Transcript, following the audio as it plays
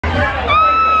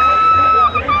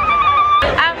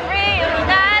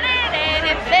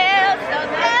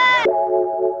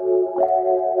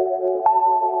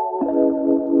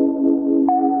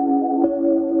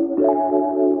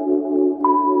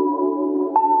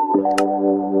What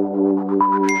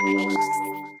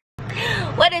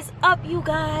is up, you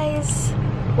guys?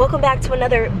 Welcome back to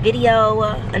another video,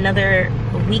 another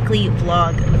weekly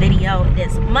vlog video. It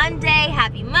is Monday.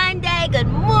 Happy Monday. Good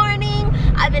morning.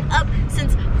 I've been up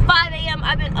since 5 a.m.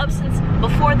 I've been up since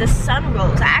before the sun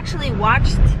rose. I actually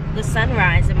watched the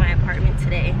sunrise in my apartment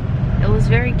today. It was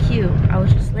very cute. I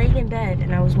was just laying in bed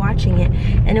and I was watching it,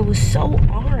 and it was so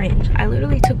orange. I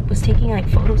literally was taking like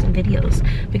photos and videos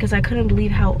because I couldn't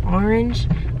believe how orange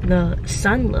the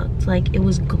sun looked. Like, it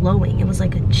was glowing. It was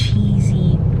like a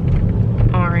cheesy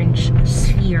orange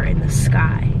sphere in the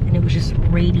sky, and it was just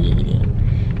radiating.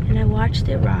 And I watched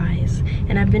it rise,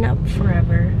 and I've been up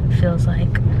forever, feels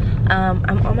like.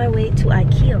 I'm on my way to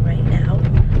IKEA right now.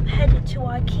 I'm headed to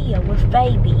IKEA with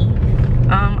baby.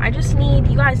 I just need,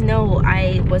 you guys know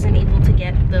I wasn't able to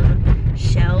get the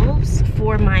shelves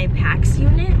for my PAX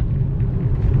unit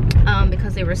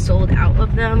because they were sold out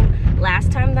of them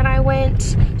last time that I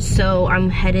went. So I'm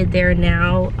headed there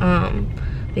now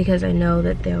because I know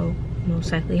that they'll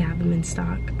most likely have them in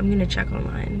stock. I'm gonna check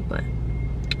online, but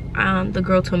the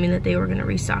girl told me that they were gonna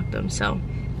restock them, so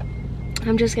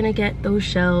I'm just gonna get those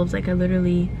shelves. Like, I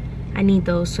need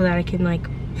those so that I can like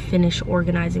finish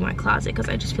organizing my closet, because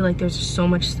I just feel like there's so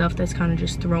much stuff that's kind of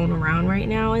just thrown around right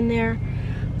now in there.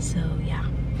 So yeah,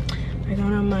 I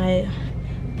got on my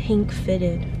pink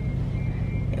fitted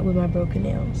with my broken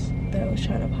nails that I was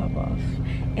trying to pop off,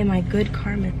 and my Good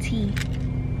Karma tee,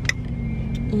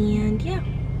 and yeah,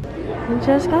 we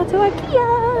just got to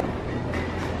IKEA.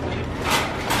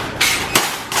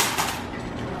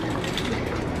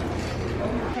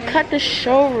 Cut the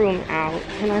showroom out,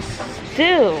 and I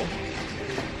still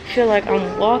feel like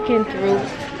I'm walking through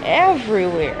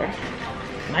everywhere.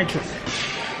 Nitrous.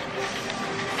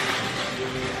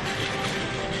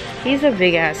 He's a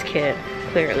big ass kid,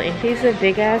 clearly. He's a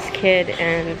big ass kid,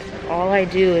 and all I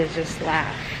do is just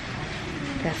laugh.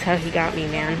 That's how he got me,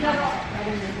 man.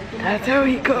 That's how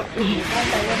he got me.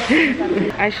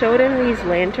 I showed him these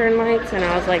lantern lights, and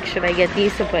I was like, should I get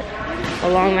these to put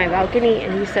along my balcony?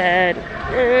 And he said,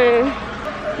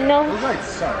 no. Those lights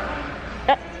suck.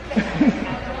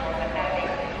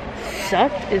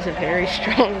 Sucked is a very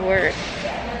strong word.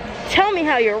 Tell me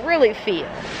how you really feel.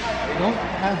 They don't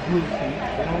have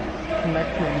Bluetooth. They don't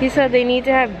connect to. He said they need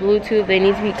to have Bluetooth. They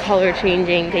need to be color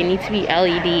changing. They need to be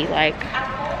LED. Like,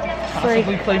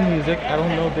 possibly play music. I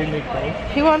don't know if they make those.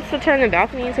 He wants to turn the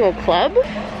balcony into a club.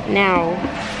 Now,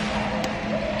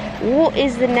 what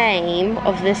is the name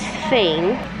of this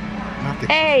thing?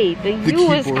 Hey, the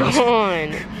U is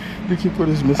gone. The keyboard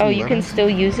is missing. Oh, you can still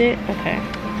use it? Okay.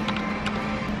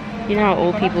 You know how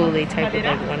old people, they type with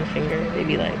like one finger? They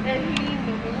be like...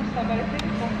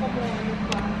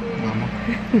 Mama.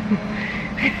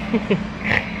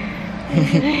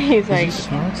 He's like...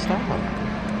 Smart style.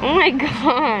 Oh my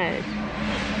god.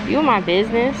 You in my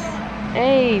business?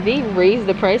 Hey, they raised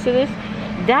the price of this?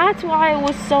 That's why it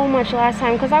was so much last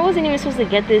time, because I wasn't even supposed to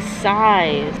get this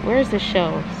size. Where's the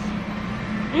shelves?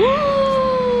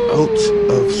 Out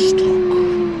of stock.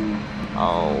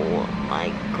 Oh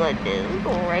my goodness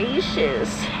gracious.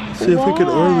 See if we can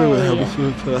order them and have us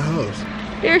move to the house.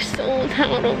 They're sold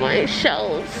out on my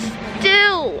shelves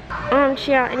still.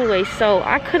 Yeah, anyway, so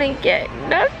I couldn't get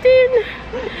nothing.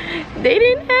 They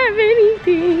didn't have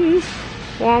anything.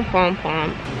 Womp womp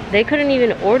womp. They couldn't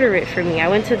even order it for me. I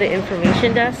went to the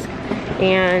information desk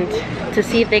and to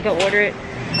see if they could order it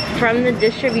from the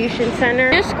distribution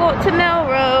center. Just go to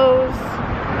Melrose.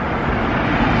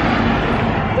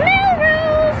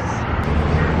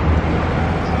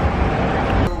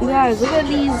 You guys, look at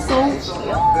these, so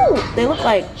cute. They look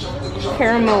like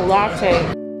caramel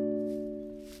latte.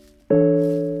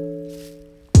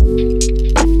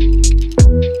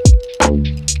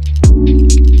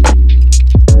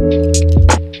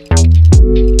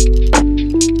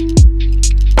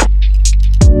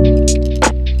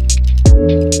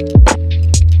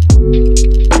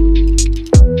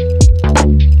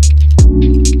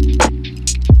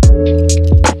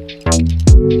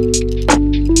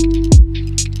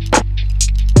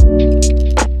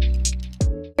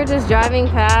 Driving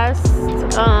past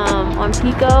on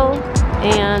Pico,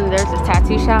 and there's this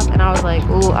tattoo shop, and I was like,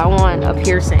 ooh, I want a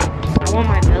piercing. I want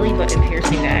my belly button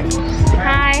piercing back.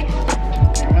 Hi.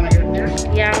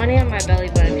 Yeah, I want to get my belly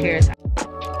button pierced.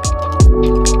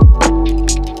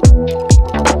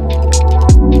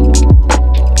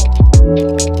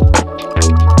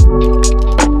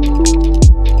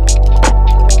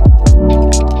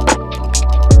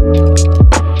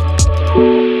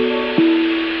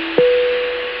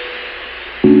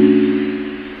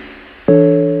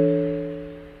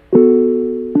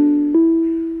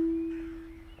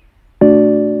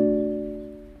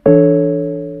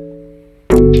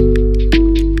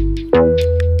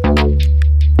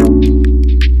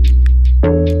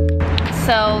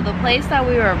 place that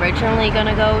we were originally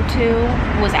gonna go to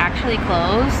was actually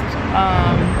closed.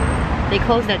 They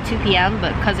closed at 2 p.m.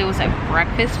 but because it was a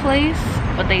breakfast place,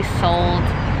 but they sold.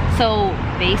 So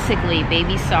basically,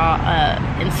 baby saw a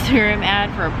Instagram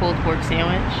ad for a pulled pork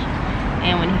sandwich,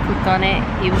 and when he clicked on it,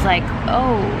 he was like,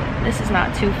 "Oh, this is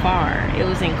not too far." It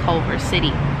was in Culver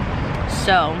City,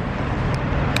 so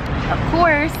of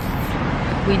course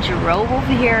we drove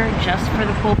over here just for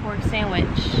the pulled pork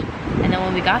sandwich. And then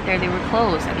when we got there, they were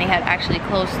closed, and they had actually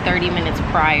closed 30 minutes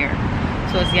prior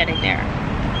to us getting there.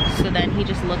 So then he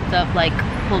just looked up like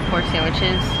pulled pork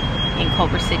sandwiches in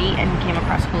Culver City, and he came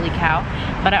across Holy Cow.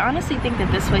 But I honestly think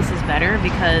that this place is better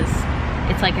because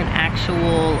it's like an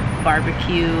actual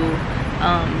barbecue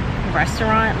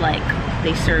restaurant. Like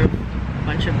they serve a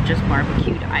bunch of just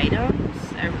barbecued items.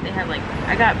 They have like,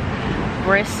 I got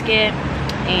brisket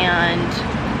and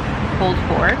pulled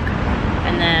pork,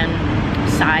 and then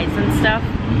sides and stuff,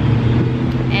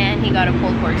 and he got a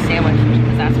pulled pork sandwich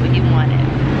because that's what he wanted.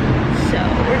 So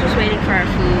we're just waiting for our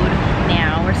food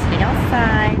now. We're sitting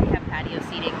outside. They have patio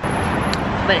seating,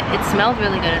 but it smells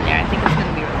really good in there. I think it's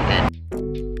gonna be really good.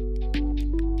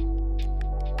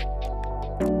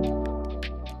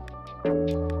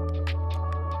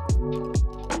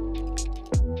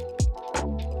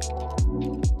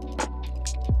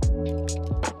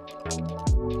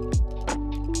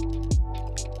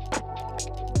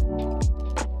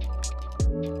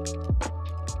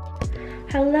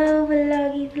 Hello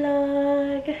vloggy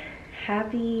vlog.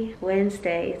 Happy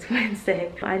Wednesday. It's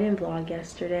Wednesday. I didn't vlog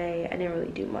yesterday. I didn't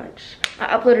really do much. I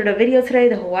uploaded a video today.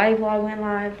 The Hawaii vlog went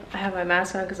live. I have my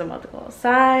mask on because I'm about to go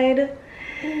outside.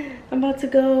 I'm about to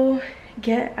go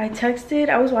get, I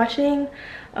was watching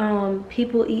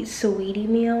people eat sweetie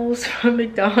meals from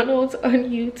McDonald's on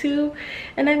YouTube,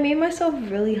 and I made myself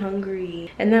really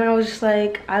hungry. And then I was just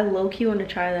like, I low-key want to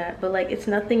try that, but like it's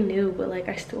nothing new, but like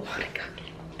I still want to go get it.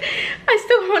 I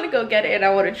still want to go get it, and I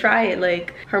want to try it.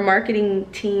 Like her marketing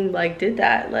team like did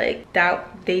that, like that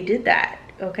they did that.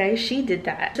 Okay, she did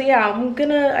that. So yeah,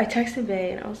 I texted Bae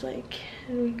and I was like,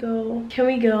 can we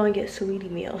go and get sweetie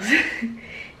meals?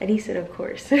 And he said of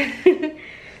course. So you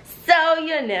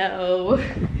know,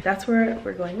 that's where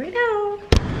we're going right now.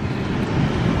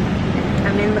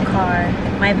 I'm in the car.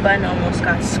 My bun almost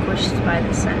got squished by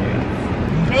the center.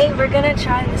 Bae, we're gonna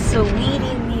try the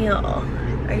sweetie meal.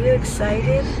 Are you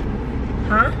excited?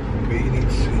 Huh?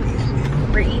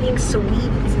 We're eating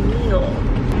sweetie's meal.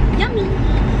 Yummy!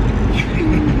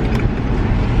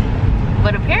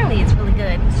 But apparently it's really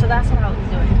good. So that's what I was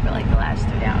doing for like the last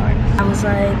 3 hours. I was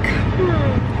like,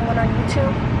 I went on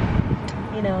YouTube.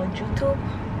 You know, YouTube.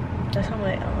 That's how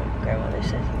my grandmother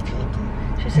says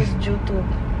YouTube. She says YouTube.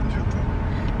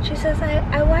 She says,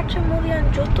 I watch a movie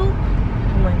on YouTube.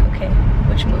 I'm like, okay,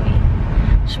 which movie?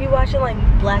 Should be watching like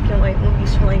black and white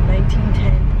movies from like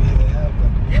 1910.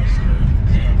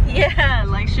 Yeah,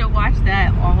 like she'll watch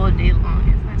that all day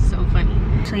long. That's so funny.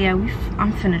 So yeah,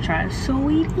 I'm finna try a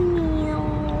sweetie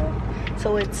meal.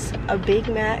 So it's a Big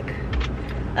Mac,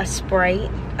 a Sprite,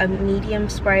 a medium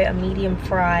Sprite, a medium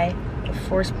fry,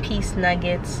 4-piece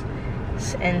nuggets,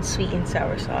 and sweet and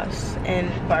sour sauce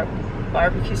and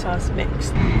barbecue sauce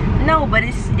mixed. No, but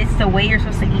it's the way you're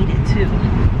supposed to eat it too.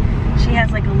 She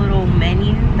has like a little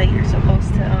menu that you're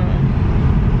supposed to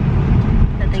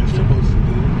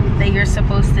that you're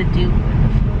supposed to do with the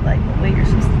food, like the way you're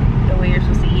supposed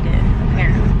to eat it.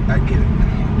 Apparently, I get it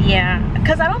now. Yeah,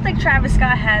 cause I don't think Travis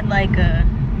Scott had like a,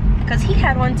 cause he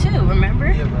had one too.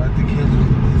 Remember? Yeah, but I think his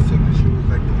signature was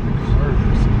like the card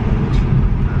or something.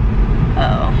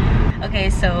 Oh, okay.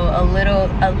 So a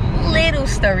little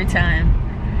story time.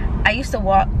 I used to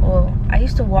walk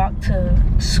to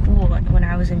school when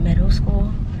I was in middle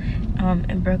school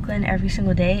in Brooklyn every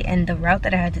single day, and the route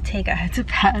that I had to take, I had to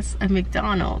pass a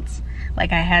McDonald's.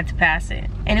 Like I had to pass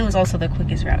it, and it was also the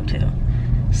quickest route too.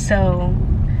 So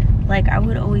like I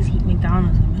would always eat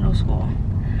McDonald's in middle school,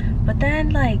 but then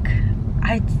like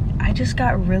I just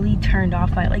got really turned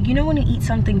off by it. Like, you know when you eat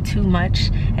something too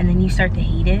much and then you start to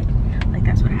hate it? Like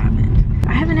that's what happened.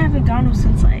 I haven't had McDonald's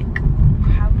since like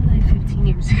probably like 15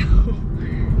 years ago.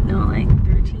 No, like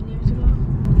 13 years ago.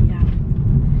 Yeah.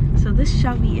 So this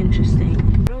shall be interesting.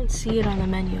 I don't see it on the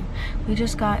menu. We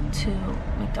just got to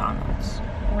McDonald's.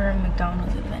 We're at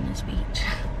McDonald's at Venice Beach.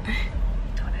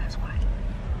 Don't ask why.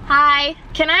 Hi.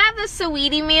 Can I have the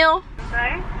sweetie meal?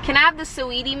 Sorry? Can I have the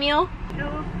sweetie meal?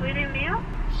 2 sweetie meal?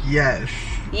 Yes.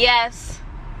 Yes.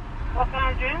 What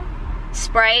kind of drink?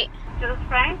 Sprite. Just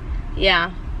Sprite?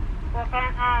 Yeah. What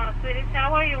kind of sweetie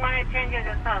sour? You want to change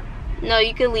the sauce? No,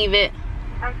 you can leave it.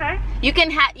 I'm sorry? You can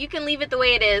leave it the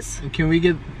way it is. Can we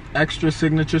get extra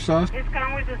signature sauce? It's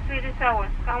come with the sweetie sour.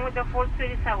 Come with the 4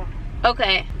 sweetie sour.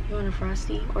 Okay. You want a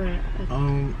Frosty or a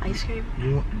ice cream?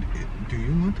 Do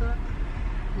you want that?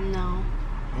 No.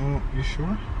 Oh, you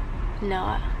sure?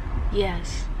 No.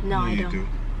 Yes. No, yeah, I don't. Do.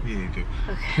 Yeah, you do.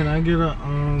 Okay. Can I get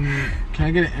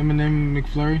an M&M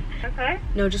McFlurry? Okay.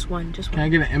 No, just one. Just one. Can I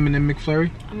get an M&M McFlurry?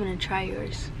 I'm gonna try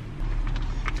yours.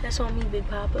 That's on me, Big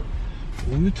Papa.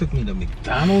 When you took me to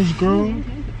McDonald's, girl.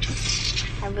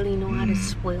 I really know how to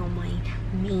spoil my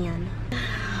man.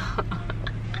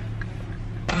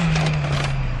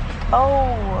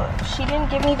 Oh, she didn't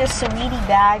give me the sweetie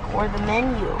bag or the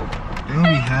menu. They don't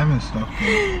be having stuff.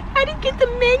 I didn't get the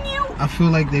menu. I feel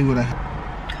like they would have.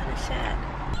 Kind of sad.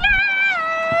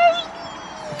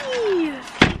 Yay!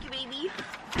 Thank you, baby.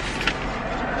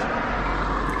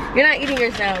 You're not eating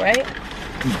yours now, right?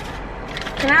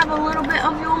 Can I have a little bit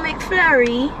of your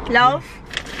McFlurry, love?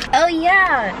 Oh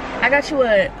yeah, I got you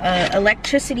a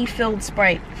electricity-filled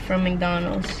Sprite from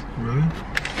McDonald's. Really?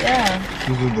 Yeah.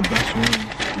 These are the best ones.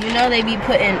 You know they be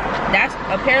putting, that's,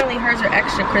 apparently hers are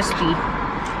extra crispy.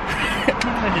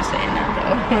 I'm just saying that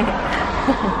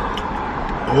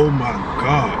though. Oh my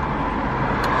God.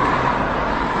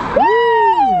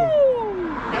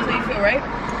 Woo! That's how you feel, right?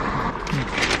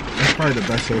 That's probably the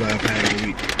best soda I've had all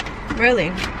week. Really?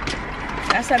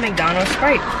 That's that McDonald's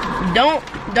Sprite. Don't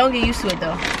get used to it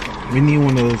though. We need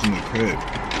one of those in the crib.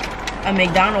 A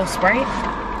McDonald's Sprite?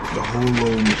 The whole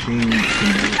little machine.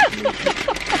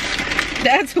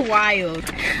 That's wild.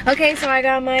 Okay, so I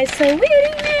got my sweetie meal.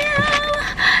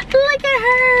 Look at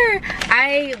her.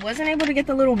 I wasn't able to get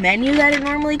the little menu that it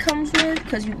normally comes with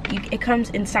because it comes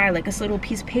inside like this little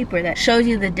piece of paper that shows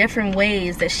you the different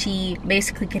ways that she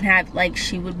basically can have, like,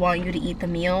 she would want you to eat the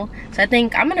meal. So I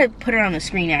think I'm gonna put it on the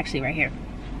screen actually right here.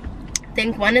 I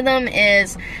think one of them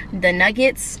is the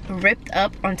nuggets ripped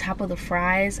up on top of the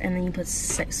fries, and then you put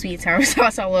sweet and sour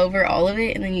sauce all over all of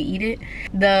it, and then you eat it.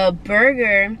 The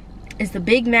burger is the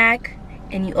Big Mac,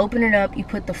 and you open it up, you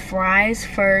put the fries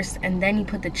first, and then you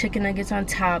put the chicken nuggets on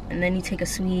top, and then you take a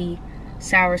sweet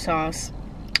sour sauce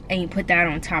and you put that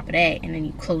on top of that, and then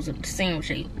you close up the sandwich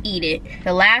and you eat it.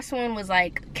 The last one was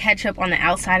like ketchup on the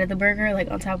outside of the burger, like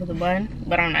on top of the bun,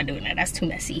 but I'm not doing that, that's too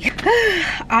messy.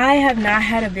 I have not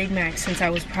had a Big Mac since I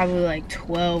was probably like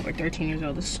 12 or 13 years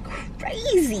old. This is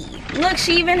crazy. Look,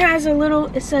 she even has a little,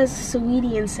 it says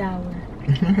sweetie and sour.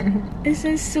 It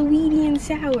says sweetie and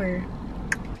sour.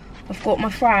 I've got my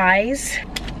fries.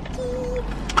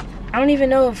 I don't even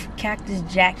know if Cactus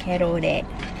Jack had all that.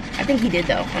 I think he did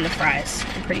though, on the fries.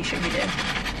 I'm pretty sure he did.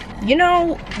 You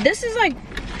know, this is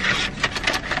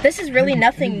really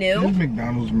nothing new. This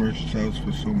McDonald's merch sells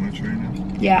for so much right now.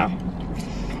 Yeah.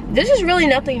 This is really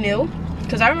nothing new.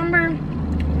 Because I remember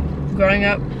growing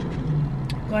up,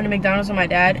 going to McDonald's with my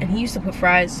dad, and he used to put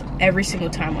fries every single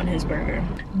time on his burger.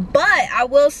 But I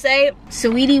will say,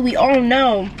 sweetie, we all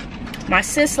know my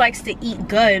sis likes to eat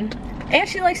good, and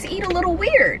she likes to eat a little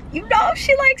weird. You know,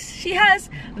 she has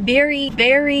very,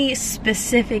 very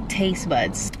specific taste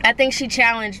buds. I think she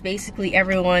challenged basically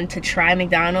everyone to try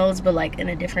McDonald's, but like in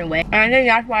a different way. And I think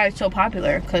that's why it's so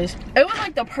popular, because it was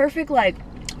like the perfect like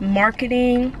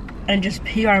marketing and just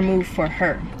PR move for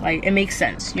her. Like, it makes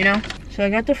sense, you know? So I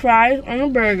got the fries on the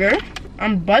burger.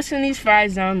 I'm busting these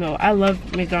fries down though. I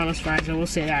love McDonald's fries, I will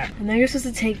say that. And then you're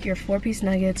supposed to take your 4-piece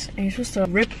nuggets and you're supposed to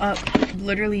rip up,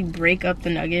 literally break up the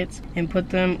nuggets and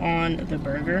put them on the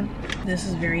burger. This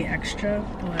is very extra,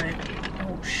 but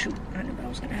oh shoot, I knew that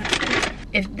was gonna happen.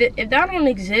 If that don't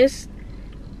exist,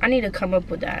 I need to come up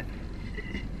with that.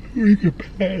 We can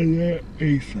plan that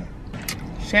ASAP.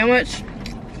 Sandwich,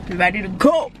 ready to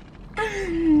go.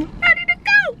 Ready to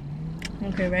go.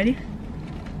 Okay, ready?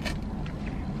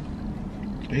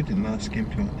 They did not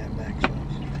skimp you on that mac sauce.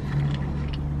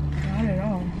 Not at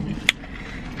all.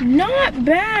 Not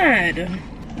bad.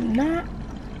 Not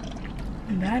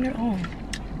bad at all.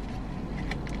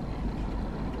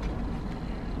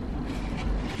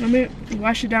 Let me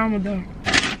wash it down with the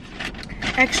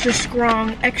extra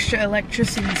strong, extra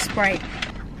electricity Sprite.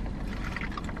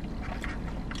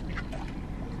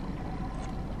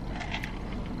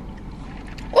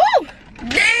 Woo!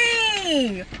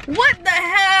 Dang! What the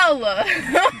hell?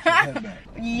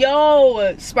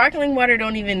 Yo, sparkling water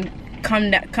don't even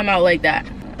come out like that.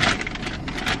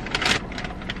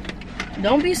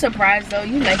 Don't be surprised though,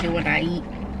 you like it when I eat.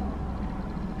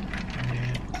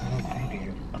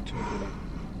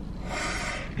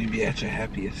 You be at your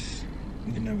happiest.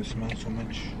 You never smell so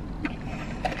much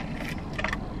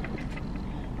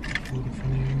food in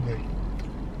front of you. Like,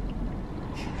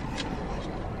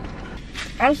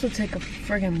 I also take a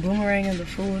friggin' boomerang of the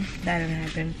food. That didn't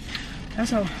happen.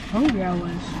 That's how hungry I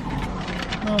was.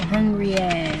 Little hungry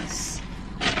ass.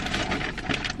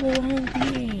 Little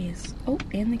hungry ass. Oh,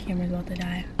 and the camera's about to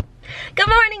die. Good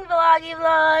morning, vloggy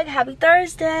vlog. Happy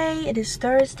Thursday. It is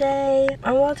Thursday.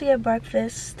 I'm about to get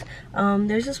breakfast.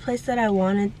 There's this place that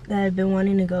I've been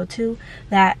wanting to go to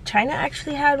that China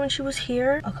actually had when she was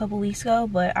here a couple weeks ago,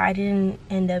 but I didn't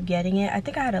end up getting it. I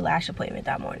think I had a lash appointment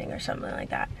that morning or something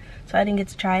like that, so I didn't get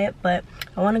to try it. But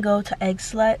I want to go to Egg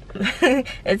Slut.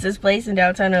 It's this place in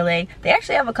downtown LA. They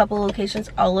actually have a couple locations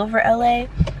all over LA,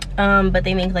 but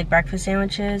they make like breakfast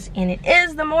sandwiches, and it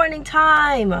is the morning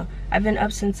time. I've been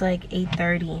up since like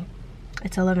 8:30.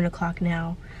 It's 11 o'clock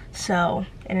now. So,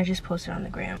 and I just posted on the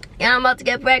gram. Yeah, I'm about to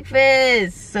get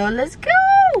breakfast. So let's go.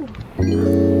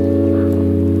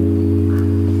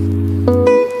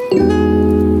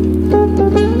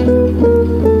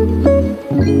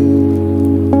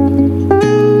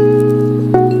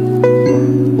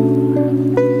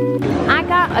 I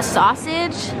got a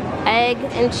sausage, egg,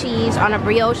 and cheese on a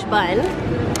brioche bun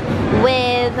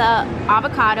with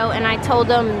avocado, and I told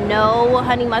them no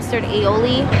honey mustard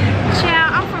aioli. Yeah,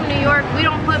 I'm from New York. We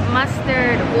don't put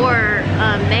mustard or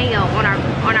mayo on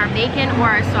our bacon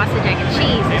or our sausage, egg, and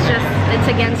cheese. It's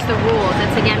against the rules.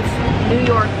 It's against New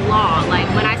York law. Like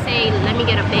when I say let me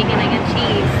get a bacon, egg, and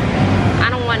cheese, I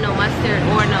don't want no mustard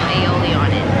or no aioli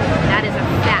on it. That is a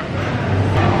fact.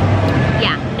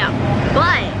 Yeah, no.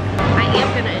 But I am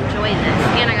gonna enjoy this,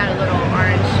 and I got a little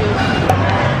orange juice.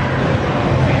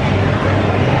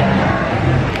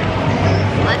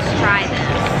 Let's try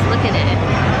this. Look at it.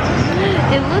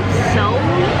 It looks so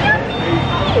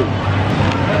yummy.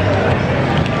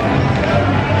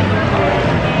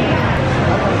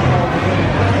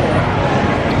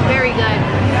 Very good.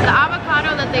 The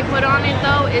avocado that they put on it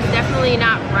though is definitely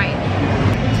not right.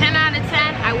 10 out of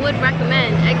 10. I would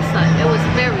recommend Egg Slut. It was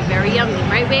very, very yummy,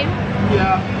 right, babe?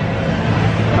 Yeah.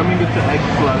 Coming to Egg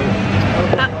Slut.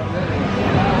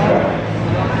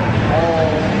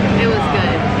 It was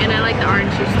good, and I like the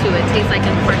orange juice too. It tastes like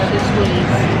a freshly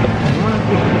squeezed.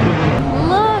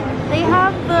 Look, they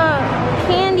have the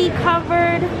candy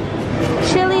covered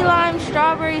chili lime,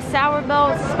 strawberry, sour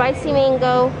belt, spicy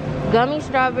mango, gummy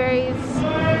strawberries.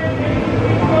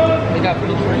 They got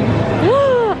featuring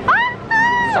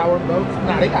sour belts.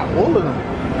 Nah, they got all of them.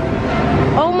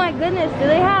 Oh my goodness, do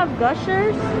they have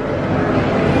gushers?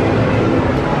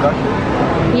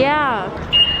 Gushers? Yeah.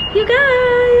 You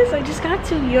guys, I just got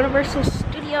to Universal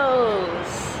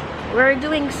Studios. We're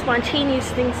doing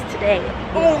spontaneous things today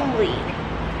only.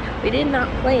 We did not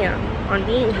plan on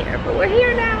being here, but we're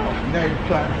here now.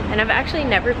 And I've actually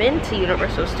never been to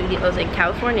Universal Studios in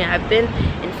California. I've been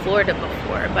in Florida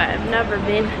before, but I've never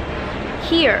been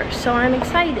here, so I'm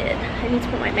excited. I need to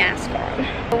put my mask on.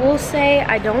 I will say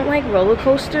I don't like roller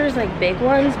coasters, like big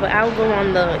ones, but I'll go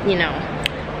on the, you know,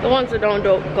 the ones that don't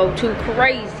go too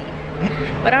crazy.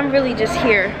 But I'm really just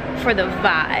here for the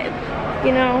vibe,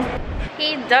 you know?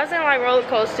 He doesn't like roller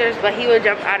coasters, but he would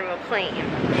jump out of a plane.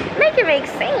 Make it make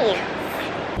sense.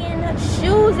 And the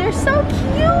shoes, they're so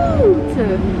cute.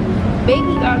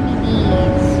 Baby got me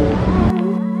these.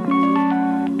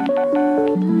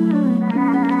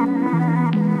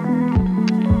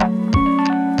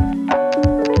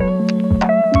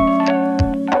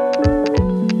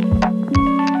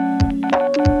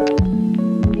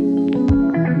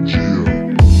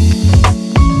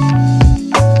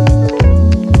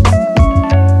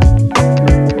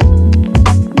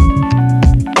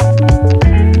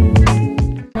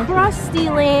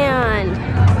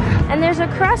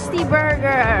 Krusty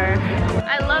Burger.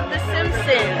 I love The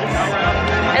Simpsons.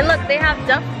 And look, they have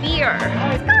Duff Beer.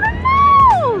 It's got a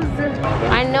nose.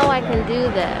 I know I can do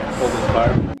this.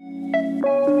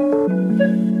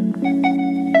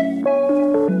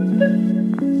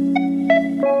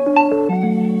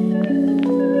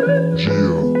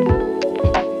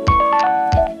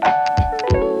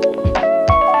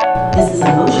 This is a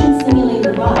motion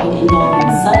simulator ride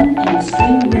involving sudden and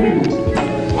extreme movement,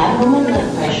 abnormal blood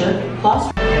pressure,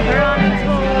 claustrophobic. We're on a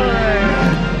tour.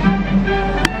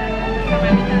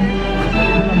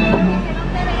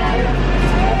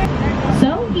 So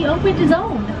he opened his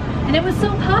own, and it was so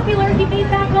popular he made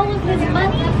back all of his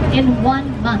money in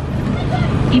 1 month.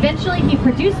 Eventually, he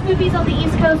produced movies on the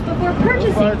East Coast before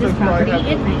purchasing this property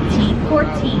in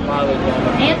 1914.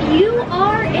 And you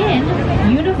are in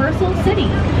Universal City.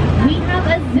 We have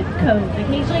a zip code,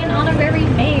 occasionally an honorary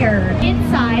mayor.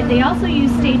 Inside, they also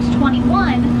use stage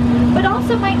 21, but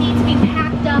also might need to be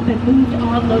packed up and moved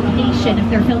on location if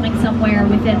they're filming somewhere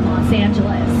within Los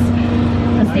Angeles.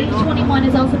 Stage 21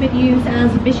 has also been used as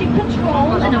Mission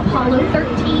Control in Apollo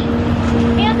 13,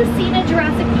 and a scene in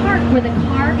Jurassic Park where the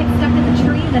car gets stuck in the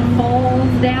tree and then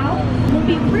falls down. We'll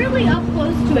be really up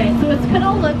close to it, so it's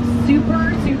gonna look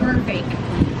super, super fake.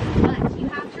 But you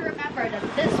have to remember,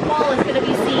 wall is going to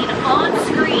be seen on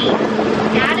screen,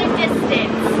 at a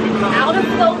distance, out of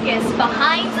focus,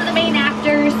 behind the main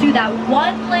actors through that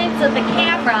one lens of the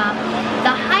camera.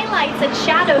 The highlights and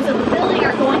shadows of the building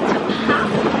are going to pop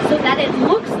so that it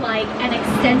looks like an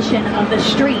extension of the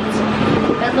street.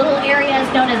 That little area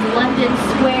is known as London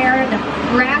Square. The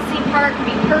grassy part would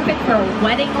be perfect for a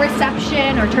wedding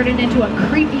reception or turn it into a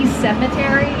creepy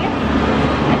cemetery.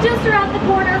 And just around the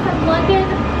corner from London,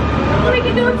 we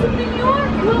can go to New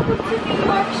York. Welcome to New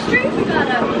York Street. We got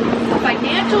a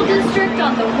financial district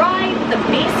on the right, the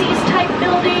Macy's type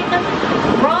building,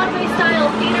 Broadway style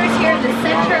theaters here in the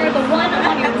center. The one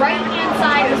on your right hand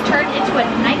side was turned into a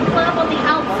nightclub on the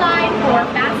outside for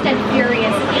Fast and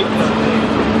Furious 8.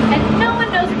 And no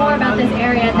one knows more about this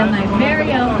area than my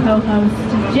very own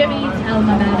co-host, Jimmy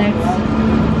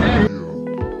Telmamatics.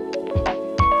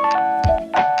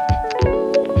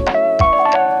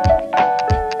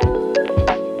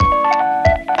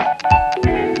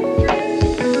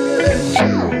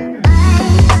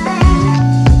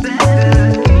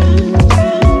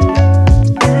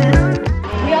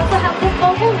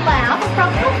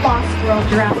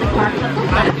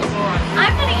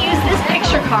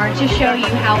 To show you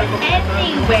how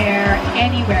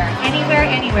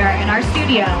anywhere in our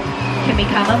studio can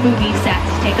become a movie set.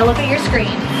 Take a look at your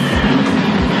screen.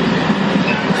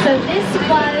 So this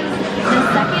was the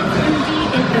second movie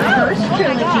in the first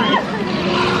trilogy.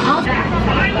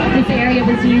 This area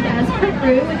was used as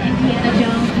Peru in Indiana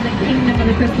Jones and the Kingdom of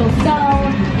the Crystal Skull.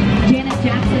 Janet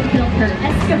Jackson filmed her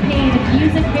Escapade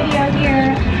music video here.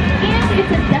 And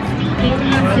it's a dusty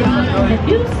alien city in the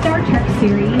new Star Trek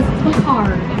series,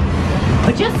 Picard.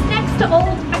 But just next to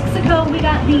Old Mexico, we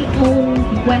got the Old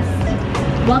West.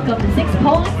 Welcome to 6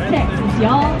 Poland, Texas,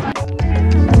 y'all.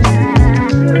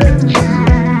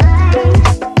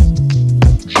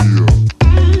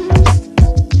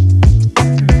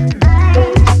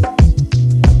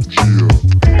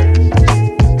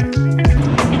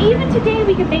 And even today,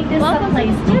 we can make this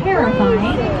someplace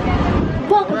terrifying.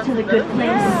 Welcome to the good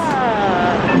place.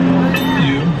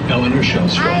 You, Eleanor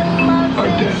Shellstrom, are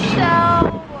dead.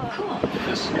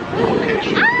 This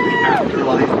location, the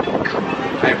afterlife, come on.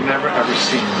 I've never ever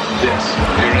seen this.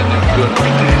 You're in the good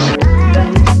place.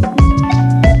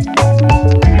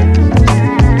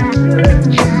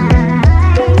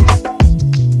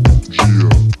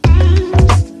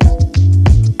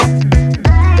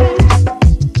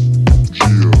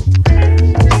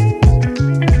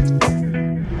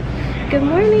 Good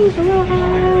morning,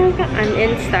 vlog. I'm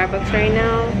in Starbucks right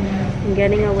now. I'm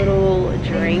getting a little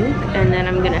drink and then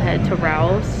I'm gonna head to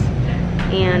Ralph's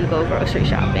and go grocery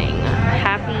shopping.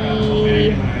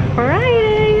 Happy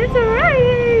Friday! It's a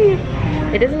Friday!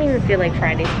 It doesn't even feel like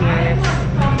Friday to be honest,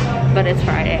 but it's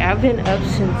Friday. I've been up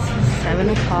since 7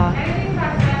 o'clock.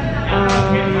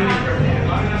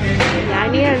 Yeah, I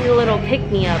need a little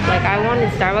pick-me-up. Like I wanted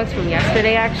Starbucks from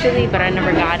yesterday actually, but I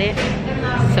never got it.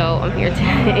 So I'm here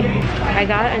today. I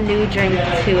got a new drink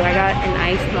too. I got an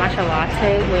iced matcha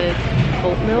latte with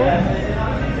oat milk.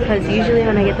 Because usually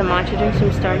when I get the matcha drinks from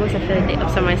Starbucks, I feel like they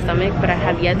upset my stomach, but I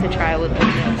have yet to try it with oat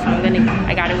milk. So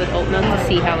I got it with oat milk to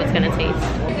see how it's gonna taste.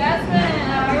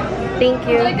 Thank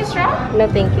you. Would you like a straw? No,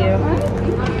 thank you.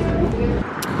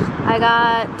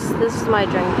 This is my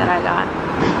drink that I got.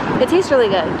 It tastes really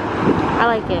good. I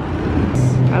like it.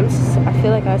 I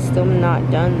feel like I'm still not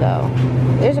done though.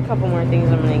 There's a couple more things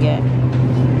I'm gonna get.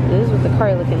 This is what the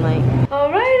car looking like.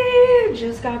 Alrighty,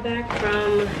 just got back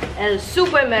from El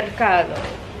Supermercado.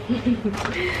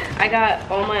 I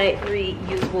got all my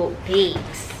reusable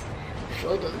bags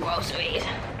filled with groceries.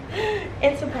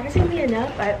 And surprisingly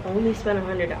enough, I only spent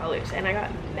 $100 and I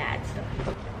got mad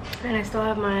stuff. And I still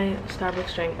have my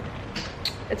Starbucks drink.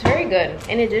 It's very good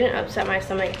and it didn't upset my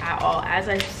stomach at all as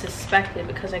I suspected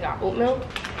because I got oat milk.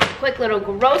 Quick little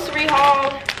grocery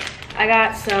haul. I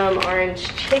got some orange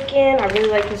chicken. I really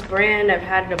like this brand. I've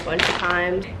had it a bunch of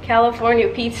times. California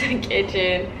Pizza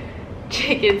Kitchen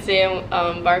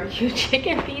barbecue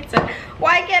chicken pizza.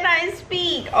 Why can't I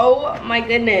speak? Oh my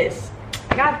goodness.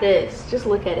 I got this. Just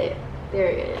look at it. There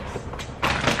it is.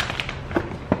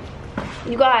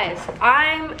 You guys,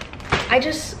 I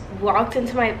just walked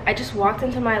into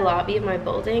my lobby of my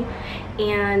building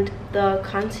and the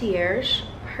concierge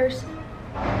person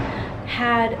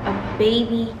had a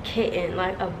baby kitten,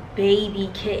 like a baby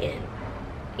kitten,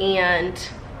 and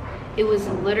it was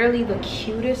literally the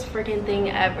cutest freaking thing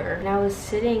ever. And I was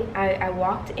sitting, I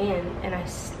walked in and I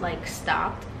like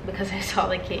stopped because I saw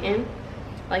the kitten.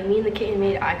 Like me and the kitten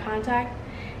made eye contact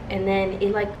and then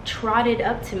it like trotted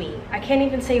up to me. I can't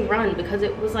even say run because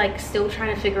it was like still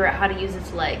trying to figure out how to use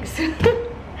its legs.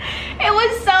 It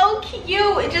was so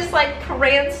cute. It just like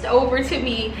pranced over to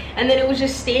me and then it was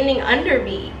just standing under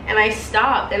me and I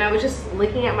stopped and I was just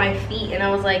looking at my feet and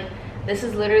I was like, this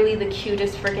is literally the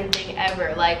cutest freaking thing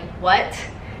ever. Like, what?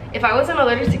 If I wasn't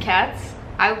allergic to cats,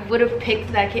 I would have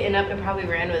picked that kitten up and probably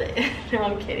ran with it. No,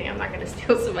 I'm kidding. I'm not gonna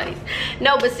steal somebody's.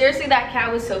 No, but seriously, that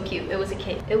cat was so cute. It was a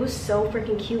kitten. It was so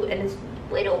freaking cute and its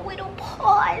little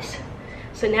paws.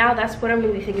 So now that's what I'm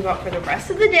gonna be thinking about for the rest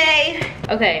of the day.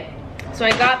 Okay, so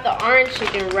I got the orange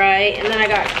chicken, right? And then I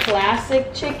got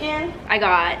classic chicken. I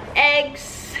got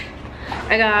eggs.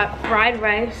 I got fried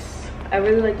rice. I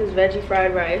really like this veggie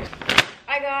fried rice.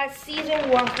 I got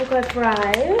seasoned waffle cut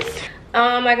fries.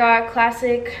 I got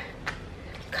classic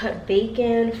cut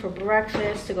bacon for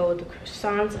breakfast to go with the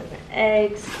croissants and the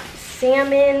eggs.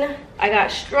 Salmon. I got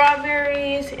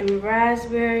strawberries and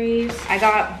raspberries. I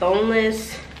got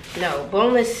boneless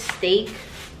steak.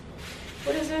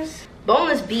 What is this?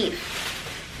 Boneless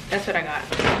beef. That's what I got.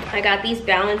 I got these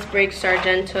Balance Break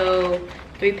Sargento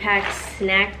 3-pack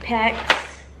snack packs.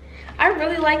 I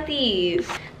really like these.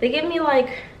 They give me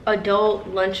like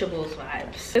adult Lunchables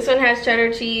vibes. This one has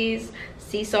cheddar cheese,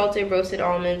 sea salted roasted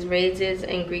almonds, raisins,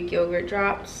 and Greek yogurt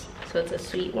drops. So it's a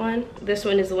sweet one. This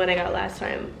one is the one I got last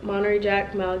time. Monterey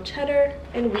Jack, mild cheddar,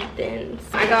 and wheat thins.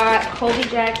 I got Colby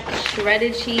Jack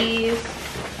shredded cheese.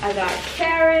 I got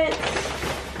carrots.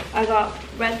 I got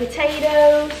red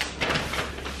potatoes.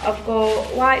 I've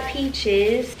got white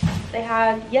peaches. They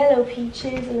have yellow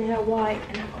peaches and they have white,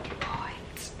 and I got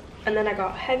white. And then I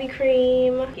got heavy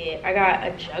cream. Yeah, I got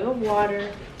a jug of water.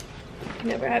 I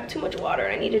never have too much water.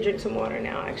 I need to drink some water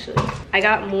now, actually. I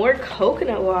got more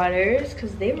coconut waters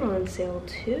because they were on sale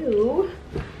too.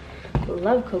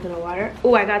 Love coconut water.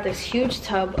 Oh, I got this huge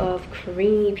tub of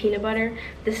creamy peanut butter.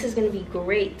 This is gonna be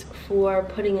great for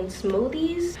putting in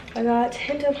smoothies. I got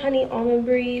hint of honey almond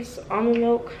breeze, almond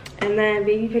milk, and then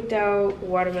baby picked out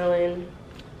watermelon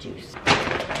juice.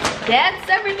 That's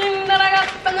everything that I got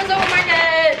from the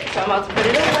supermarket. So I'm about to put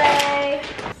it away.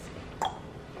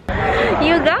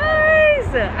 You guys,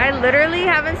 I literally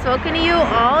haven't spoken to you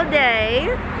all day.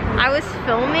 I was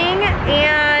filming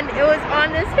and it was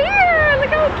on this here. Look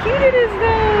how cute it is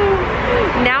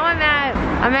though. Now I'm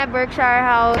at Berkshire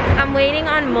House. I'm waiting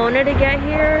on Mona to get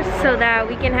here so that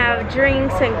we can have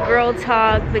drinks and girl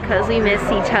talk because we miss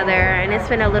each other and it's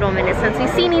been a little minute since we've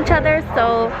seen each other,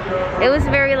 so it was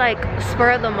very like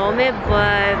spur of the moment,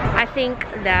 but I think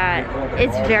that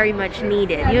it's very much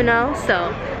needed, you know?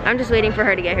 So I'm just waiting for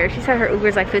her to get here. She said her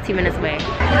Uber's like 15 minutes away.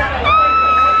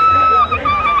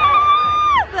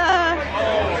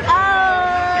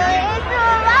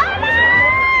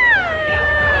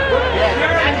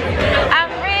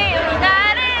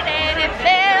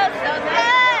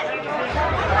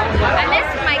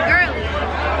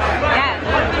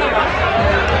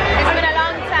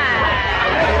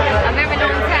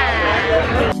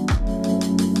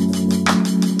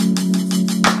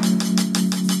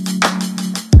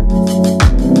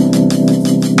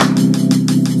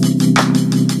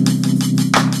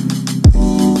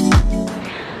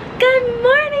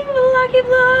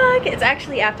 It's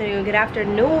actually afternoon. Good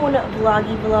afternoon,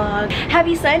 vloggy vlog.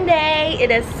 Happy Sunday.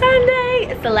 It is Sunday.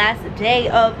 It's the last day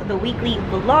of the weekly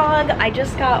vlog. I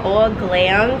just got all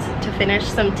glammed to finish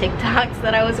some TikToks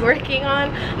that I was working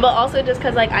on, but also just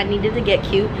because like I needed to get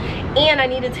cute and I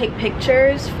need to take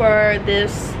pictures for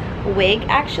this wig.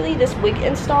 Actually, this wig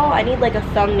install, I need like a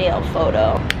thumbnail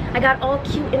photo. I got all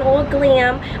cute and all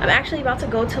glam. I'm actually about to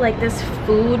go to like this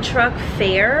food truck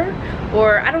fair,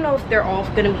 or I don't know if they're all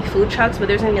gonna be food trucks, but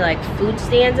there's gonna be like food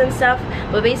stands and stuff.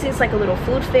 But basically it's like a little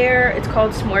food fair. It's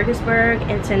called Smorgasburg.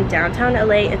 It's in downtown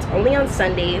LA. It's only on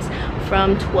Sundays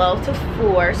from 12 to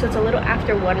 4, so it's a little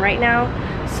after 1 right now.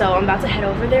 So I'm about to head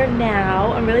over there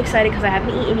now. I'm really excited because I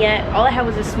haven't eaten yet. All I had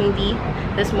was a smoothie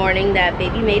this morning that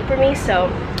baby made for me,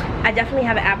 so I definitely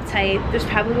have an appetite. There's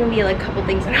probably gonna be like a couple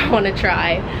things that I want to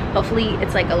try. Hopefully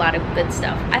it's like a lot of good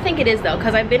stuff. I think it is though,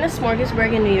 because I've been to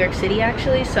Smorgasburg in New York City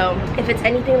actually, so if it's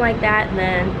anything like that,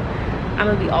 then I'm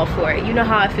gonna be all for it. You know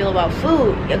how I feel about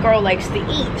food. Your girl likes to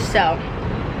eat. So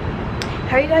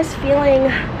how are you guys feeling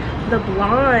the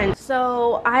blonde?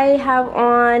 So I have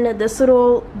on this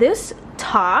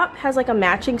top has like a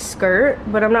matching skirt,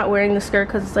 but I'm not wearing the skirt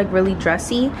because it's like really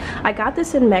dressy. I got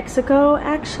this in Mexico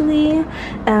actually,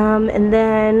 and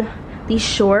then these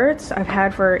shorts I've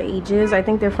had for ages. I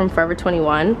think they're from Forever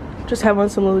 21. Just have on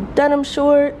some little denim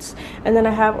shorts, and then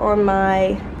I have on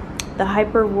the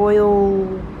Hyper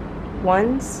Royal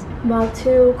ones. I'm about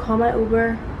to call my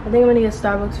Uber. I think I'm gonna get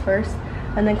Starbucks first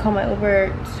and then call my Uber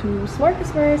to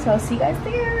Smorgasburg, so I'll see you guys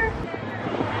there.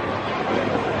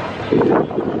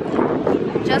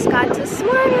 Just got to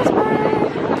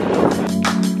Smorgasburg.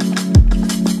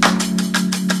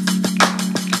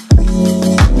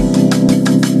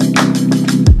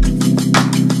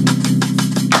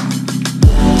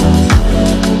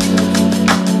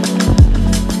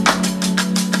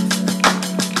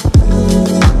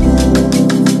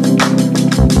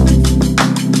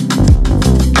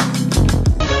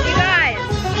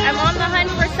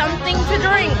 something to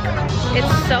drink.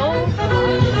 It's so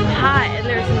hot and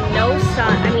there's no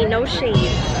sun, I mean no shade.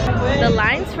 The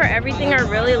lines for everything are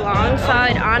really long, so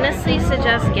I'd honestly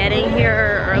suggest getting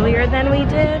here earlier than we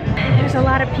did. There's a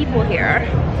lot of people here,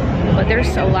 but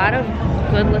there's a lot of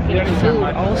good looking food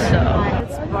also.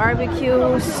 It's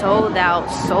barbecue, sold out,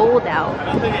 sold out.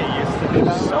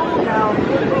 Sold out.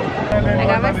 I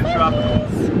got my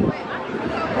snackies.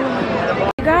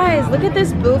 You guys, look at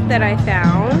this booth that I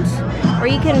found where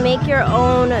you can make your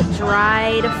own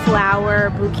dried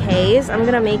flower bouquets. I'm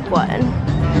gonna make one.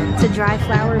 It's a dry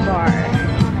flower bar.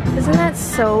 Isn't that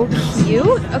so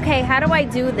cute? Okay, how do I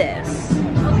do this?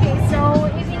 Okay, so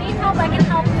if you need help, I can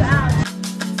help you out.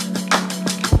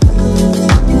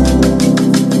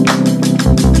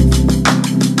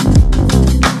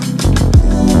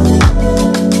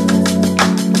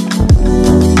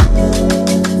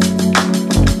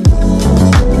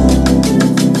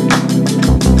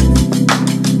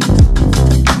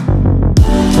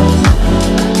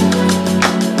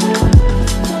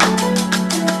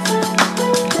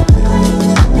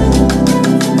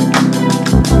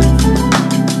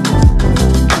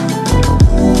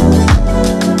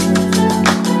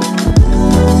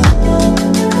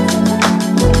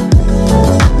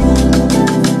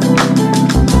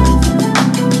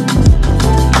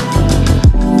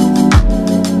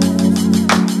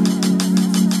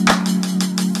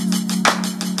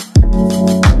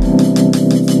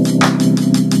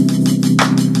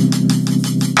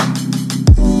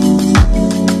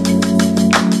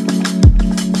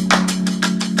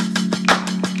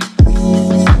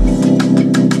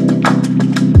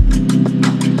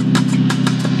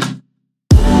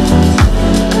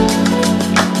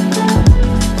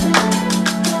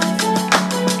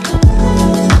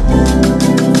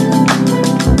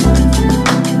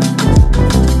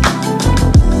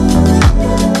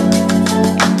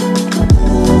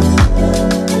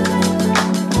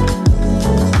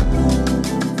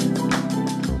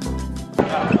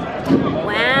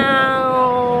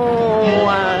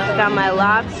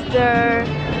 Lobster.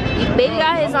 Baby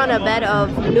guy is on a bed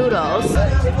of noodles.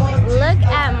 Look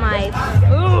at my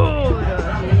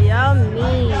food.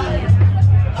 Yummy.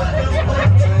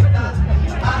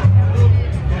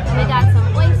 We got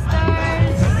some oysters.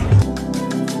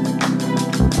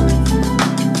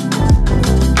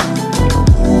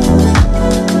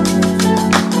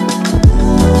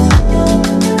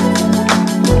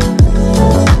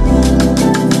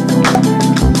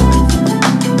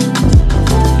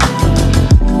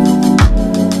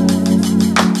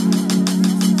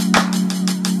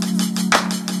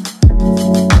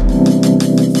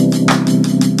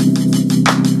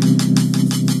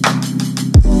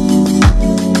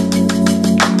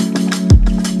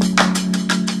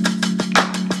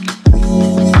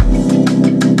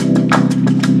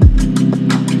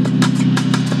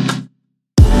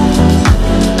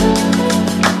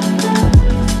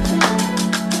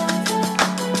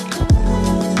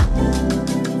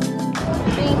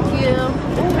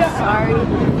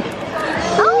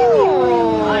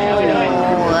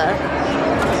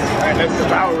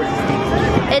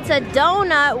 It's a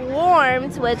donut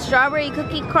warmed with strawberry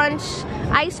cookie crunch,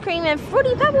 ice cream, and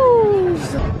fruity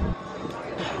pebbles.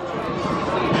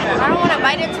 I don't want to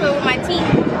bite into it with my teeth.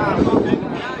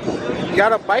 You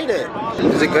gotta bite it.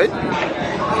 Is it good?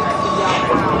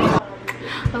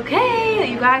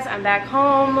 Okay, you guys, I'm back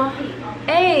home.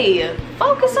 Hey,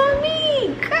 focus on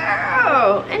me,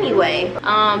 girl. Anyway,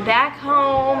 back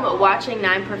home watching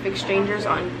 9 Perfect Strangers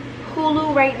on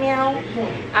Hulu right now.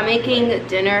 I'm making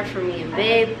dinner for me and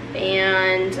babe,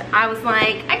 and I was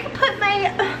like, I could put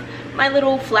my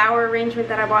little flower arrangement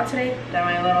that I bought today.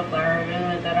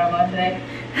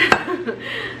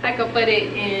 I could put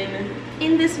it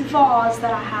in this vase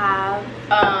that I have.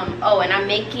 Oh, and I'm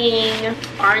making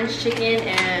orange chicken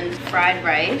and fried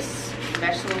rice,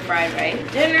 vegetable fried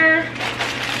rice dinner,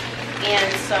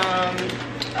 and some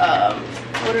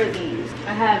what are these?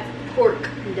 I have pork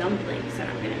dumplings that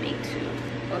I'm gonna make too.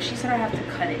 Oh, she said I have to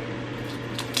cut it.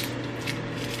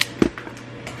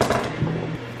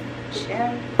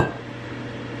 Yeah.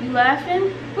 You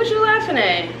laughing? What you laughing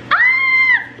at?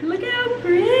 Ah! Look how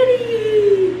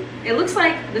pretty. It looks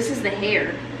like this is the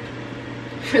hair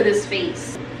for this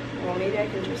face. Well, maybe I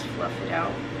can just fluff it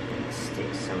out.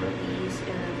 Stick some of these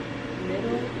in the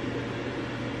middle.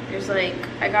 There's like,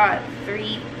 I got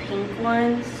 3 pink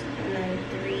ones and then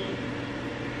 3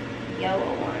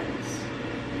 yellow ones.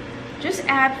 Just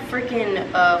add freaking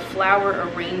flower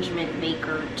arrangement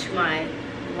maker to my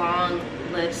long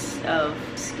list of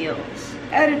skills.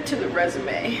 Add it to the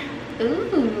resume.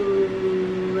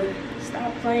 Ooh,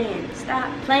 stop playing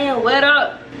with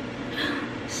her.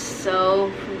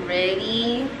 so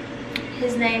pretty.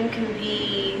 His name can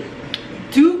be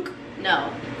Duke.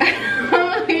 No.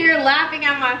 You're laughing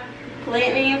at my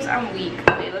plant names. I'm weak.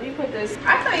 Wait, let me put this.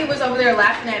 I thought you was over there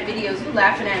laughing at videos. You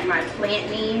laughing at my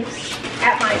plant names,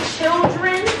 at my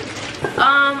children.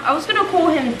 I was gonna call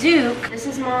him Duke. This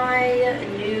is my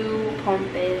new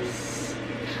Pompous.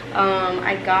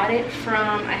 I got it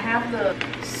from, I have the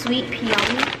Sweet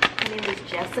Peony. Her name is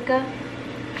Jessica.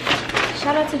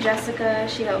 Shout out to Jessica.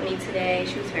 She helped me today.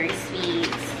 She was very sweet.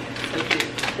 So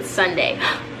cute. It's Sunday.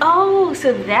 Oh,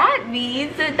 so that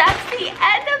means that that's the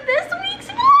end of this week's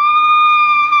vlog.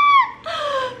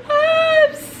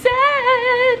 I'm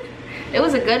sad. It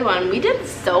was a good one. We did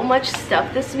so much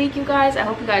stuff this week, you guys. I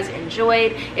hope you guys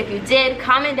enjoyed. If you did,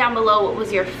 comment down below what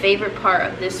was your favorite part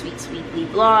of this week's weekly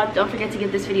vlog. Don't forget to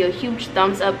give this video a huge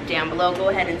thumbs up down below. Go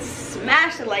ahead and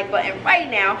smash the like button right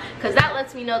now, because that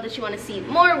lets me know that you want to see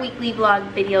more weekly vlog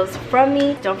videos from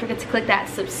me. Don't forget to click that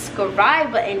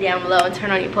subscribe button down below and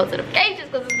turn on your post notifications,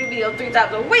 because this new video 3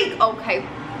 times a week. Okay,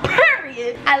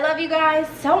 period. I love you guys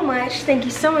so much. Thank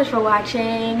you so much for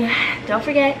watching. Don't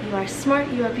forget, you are smart,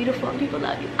 you are beautiful, and people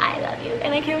love you. I love you,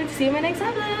 and I can't wait to see you in my next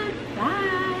upload.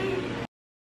 Bye.